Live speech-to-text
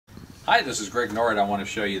Hi, this is Greg Norwood. I want to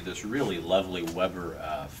show you this really lovely Weber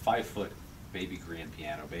 5-foot baby grand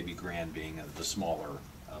piano. Baby grand being the smaller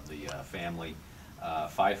of the family,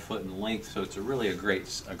 5 foot in length. So it's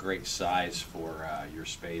a great size for your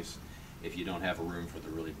space if you don't have a room for the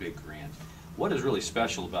really big grand. What is really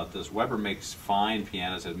special about this? Weber makes fine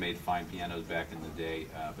pianos. Have made fine pianos back in the day,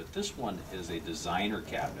 but this one is a designer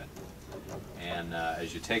cabinet. And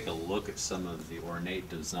as you take a look at some of the ornate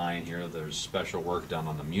design here, there's special work done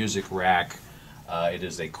on the music rack. It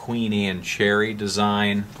is a Queen Anne cherry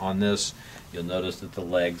design on this. You'll notice that the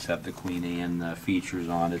legs have the Queen Anne features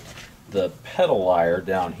on it. The pedal lyre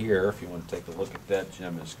down here, if you want to take a look at that,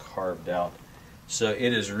 Jim, is carved out. So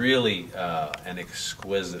it is really an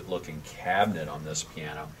exquisite looking cabinet on this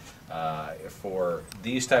piano. For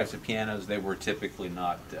these types of pianos, they were typically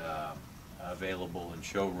not available in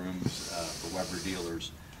showrooms for Weber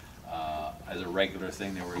dealers as a regular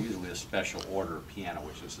thing. They were usually a special order piano,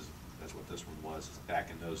 which that's what this one was back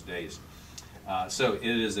in those days. So it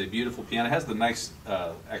is a beautiful piano. It has the nice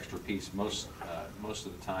extra piece. Most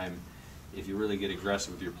of the time, if you really get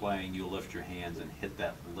aggressive with your playing, you'll lift your hands and hit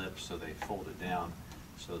that lip so they fold it down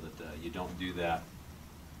so that you don't do that.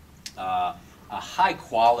 A high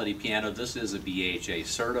quality piano. This is a BHA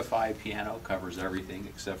certified piano, covers everything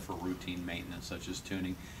except for routine maintenance such as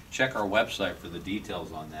tuning. Check our website for the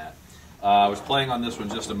details on that. I was playing on this one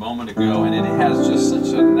just a moment ago, and it has just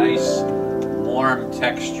such a nice warm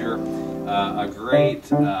texture, a great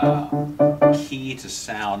key to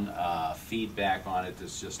sound feedback on it.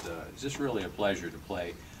 It's just really a pleasure to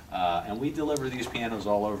play. And we deliver these pianos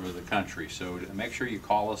all over the country, so make sure you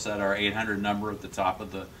call us at our 800 number at the top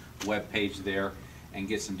of the web page there and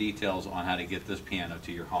get some details on how to get this piano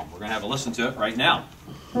to your home. We're going to have a listen to it right now.